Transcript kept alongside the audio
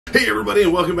Hey everybody,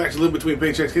 and welcome back to Live Between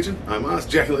Paychecks Kitchen. I'm Oz,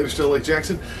 Jackie Later Still Like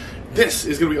Jackson. This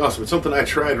is going to be awesome. It's something I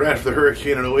tried right after the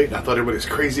hurricane in 08. I thought everybody was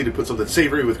crazy to put something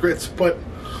savory with grits, but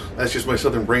that's just my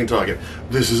southern brain talking.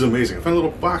 This is amazing. I found a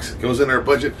little box. It goes in our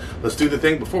budget. Let's do the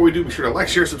thing. Before we do, be sure to like,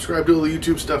 share, subscribe, do all the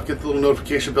YouTube stuff. Get the little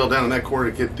notification bell down in that corner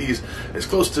to get these as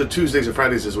close to Tuesdays and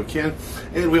Fridays as we can.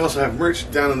 And we also have merch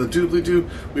down in the doobly-doo.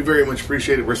 We very much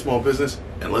appreciate it. We're a small business.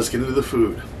 And let's get into the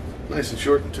food. Nice and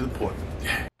short and to the point.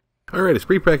 Yeah. Alright, it's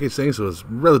prepackaged thing, so it's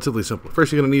relatively simple.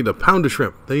 First, you're going to need a pound of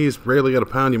shrimp. These rarely got a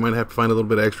pound. You might have to find a little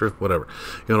bit extra, whatever.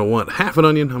 You're going to want half an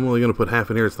onion. I'm only going to put half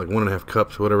in here. It's like 1.5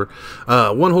 cups, whatever.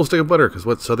 1 whole stick of butter, because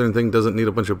what southern thing doesn't need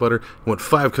a bunch of butter? You want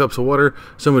 5 cups of water.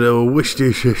 Some of the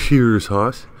Worcestershire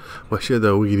sauce.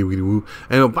 And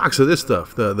a box of this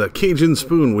stuff, the Cajun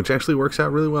spoon, which actually works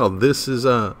out really well. This is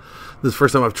the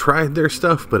first time I've tried their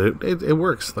stuff, but it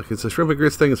works. Like, it's a shrimp and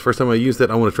grits thing. It's the first time I used it.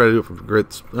 I want to try to do it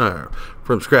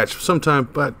from scratch sometime,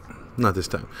 but not this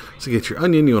time. So get your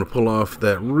onion. You want to pull off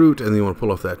that root, and then you want to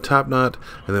pull off that top knot,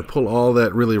 and then pull all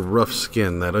that really rough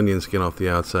skin, that onion skin, off the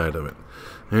outside of it.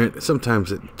 Alright,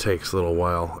 sometimes it takes a little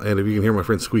while, and if you can hear my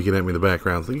friends squeaking at me in the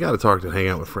background, so you got to talk and hang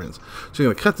out with friends. So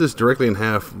you're going to cut this directly in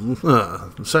half,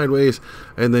 sideways,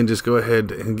 and then just go ahead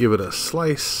and give it a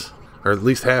slice, or at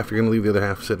least half. You're going to leave the other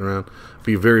half sitting around.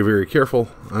 Be very, very careful.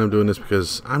 I'm doing this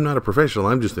because I'm not a professional.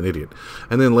 I'm just an idiot.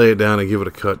 And then lay it down and give it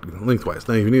a cut lengthwise.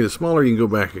 Now, if you need it smaller, you can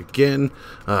go back again,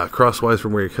 crosswise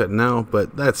from where you're cutting now,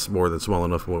 but that's more than small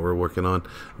enough for what we're working on,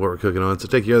 what we're cooking on. So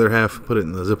take your other half, put it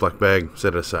in the Ziploc bag,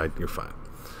 set it aside, you're fine.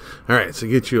 Alright, so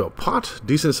get you a pot,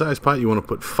 decent sized pot. You want to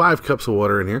put 5 cups of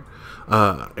water in here,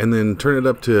 and then turn it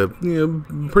up to,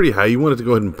 pretty high. You want it to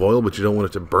go ahead and boil, but you don't want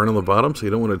it to burn on the bottom, so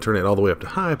you don't want to turn it all the way up to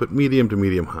high, but medium to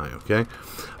medium high, okay?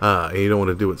 And you don't want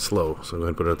to do it slow, so go ahead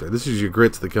and put it up there. This is your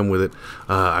grits that come with it.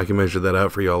 I can measure that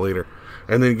out for y'all later.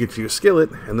 And then get you a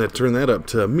skillet, and then turn that up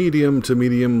to medium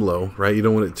low, right? You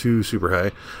don't want it too super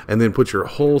high. And then put your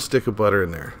whole stick of butter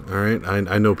in there, all right?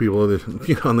 I know people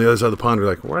on the other side of the pond are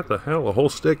like, what the hell, a whole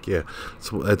stick? Yeah,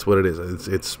 that's what it is.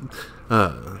 It's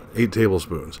 8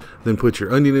 tablespoons. Then put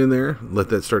your onion in there, let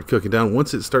that start cooking down.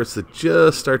 Once it starts to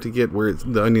get where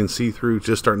the onion see-through,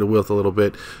 just starting to wilt a little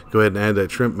bit, go ahead and add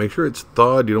that shrimp. Make sure it's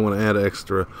thawed. You don't want to add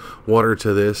extra water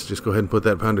to this. Just go ahead and put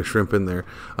that pound of shrimp in there.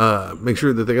 Make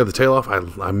sure that they got the tail off.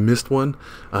 I missed one.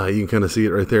 You can kind of see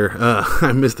it right there.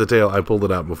 I missed the tail. I pulled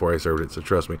it out before I served it, so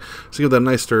trust me. So give that a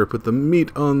nice stir. Put the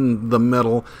meat on the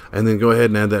metal, and then go ahead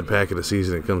and add that packet of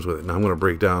seasoning that comes with it. Now I'm going to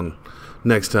break down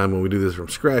next time when we do this from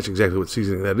scratch exactly what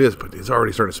seasoning that is, but it's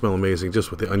already starting to smell amazing just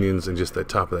with the onions and just the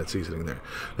top of that seasoning there.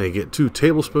 Now you get 2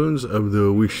 tablespoons of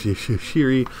the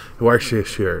Worcestershire,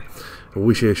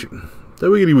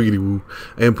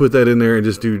 and put that in there and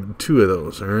just do 2 of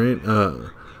those, alright?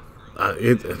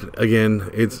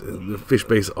 It's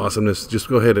fish-based awesomeness. Just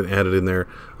go ahead and add it in there,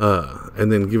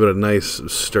 and then give it a nice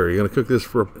stir. You're going to cook this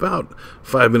for about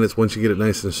 5 minutes once you get it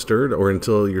nice and stirred, or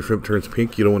until your shrimp turns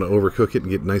pink. You don't want to overcook it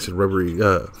and get nice and rubbery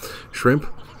shrimp.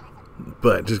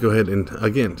 But just go ahead and,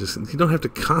 again, you don't have to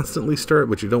constantly stir it,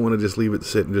 but you don't want to just leave it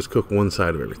sit and just cook one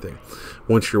side of everything.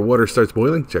 Once your water starts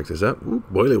boiling, check this out. Ooh,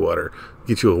 boiling water.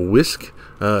 Get you a whisk,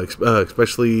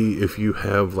 especially if you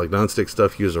have like nonstick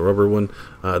stuff, use a rubber one.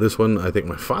 This one, I think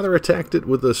my father attacked it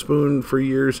with a spoon for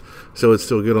years, so it's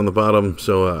still good on the bottom.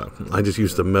 So I just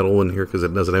used the metal one here because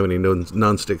it doesn't have any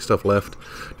nonstick stuff left.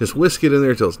 Just whisk it in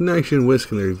there until it's nice and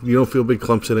whisk, and you don't feel big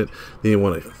clumps in it. Then you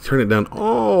want to turn it down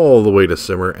all the way to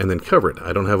simmer, and then cover it.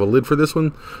 I don't have a lid for this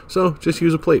one, so just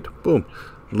use a plate. Boom.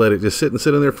 Let it just sit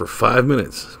in there for 5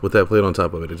 minutes with that plate on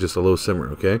top of it. It's just a low simmer,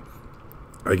 okay?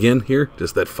 Again, here,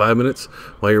 just that 5 minutes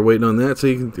while you're waiting on that. So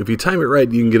if you time it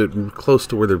right, you can get it close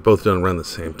to where they're both done around the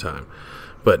same time.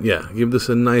 But yeah, give this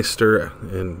a nice stir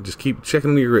and just keep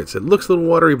checking on your grits. It looks a little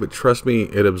watery, but trust me,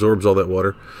 it absorbs all that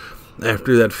water.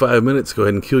 After that 5 minutes, go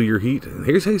ahead and kill your heat. And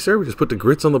here's how you serve it. Just put the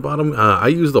grits on the bottom. I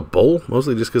use the bowl,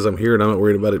 mostly just because I'm here and I'm not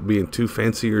worried about it being too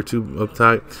fancy or too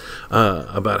uptight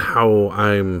about how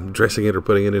I'm dressing it or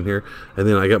putting it in here. And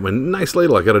then I got my nice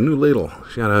ladle. I got a new ladle.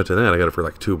 Shout out to that. I got it for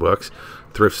like $2.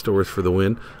 Thrift stores for the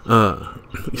win.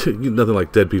 Nothing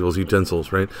like dead people's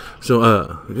utensils, right? So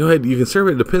go ahead, you can serve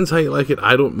it. It depends how you like it.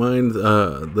 I don't mind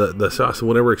the sauce and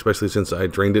whatever, especially since I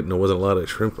drained it and there wasn't a lot of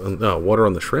shrimp water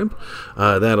on the shrimp.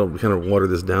 That'll kind of water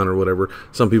this down or whatever.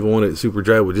 Some people want it super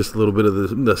dry with just a little bit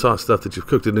of the sauce stuff that you've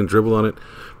cooked it and dribble on it.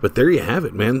 But there you have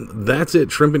it, man. That's it.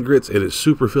 Shrimp and grits. It is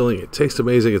super filling. It tastes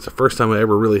amazing. It's the first time I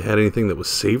ever really had anything that was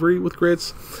savory with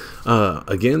grits.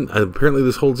 Again, apparently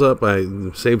this holds up. I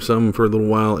saved some for a little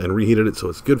little while and reheated it, so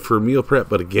it's good for meal prep,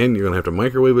 but again, you're going to have to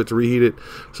microwave it to reheat it,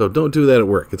 so don't do that at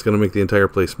work. It's going to make the entire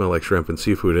place smell like shrimp, and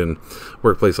seafood in a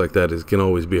workplace like that can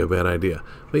always be a bad idea.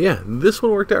 But yeah, this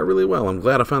one worked out really well. I'm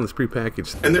glad I found this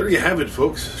prepackaged. And there you have it,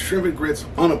 folks. Shrimp and grits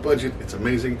on a budget. It's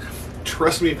amazing.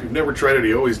 Trust me, if you've never tried it,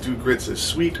 you always do grits as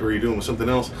sweet, or you do them with something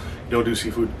else, you don't do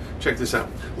seafood, check this out.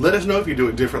 Let us know if you do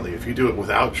it differently. If you do it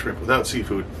without shrimp, without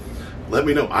seafood, let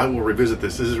me know. I will revisit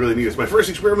this. This is really neat. It's my first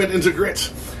experiment into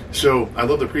grits. So I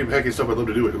love the prepackaged stuff. I'd love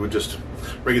to do it with just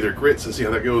regular grits and see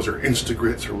how that goes, or Insta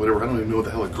grits or whatever. I don't even know what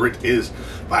the hell a grit is,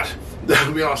 but that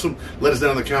would be awesome. Let us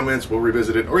know in the comments. We'll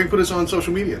revisit it, or you can put us on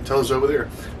social media. Tell us over there.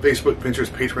 Facebook, Pinterest,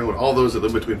 Patreon, with all those that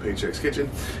live between Paycheck's Kitchen.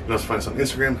 You can also find us on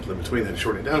Instagram, live between, then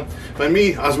shorten it down. Find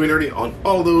me, Oswey Nerdy, on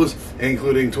all those,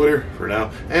 including Twitter for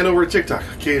now, and over at TikTok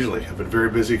occasionally. I've been very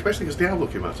busy, especially because Diablo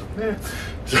came out.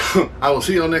 So I will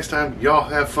see y'all next time. Y'all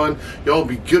have fun. Y'all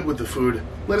be good with the food.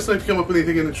 Let us know if you come up with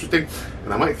anything interesting,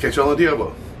 and I might catch y'all on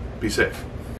Diablo. Be safe.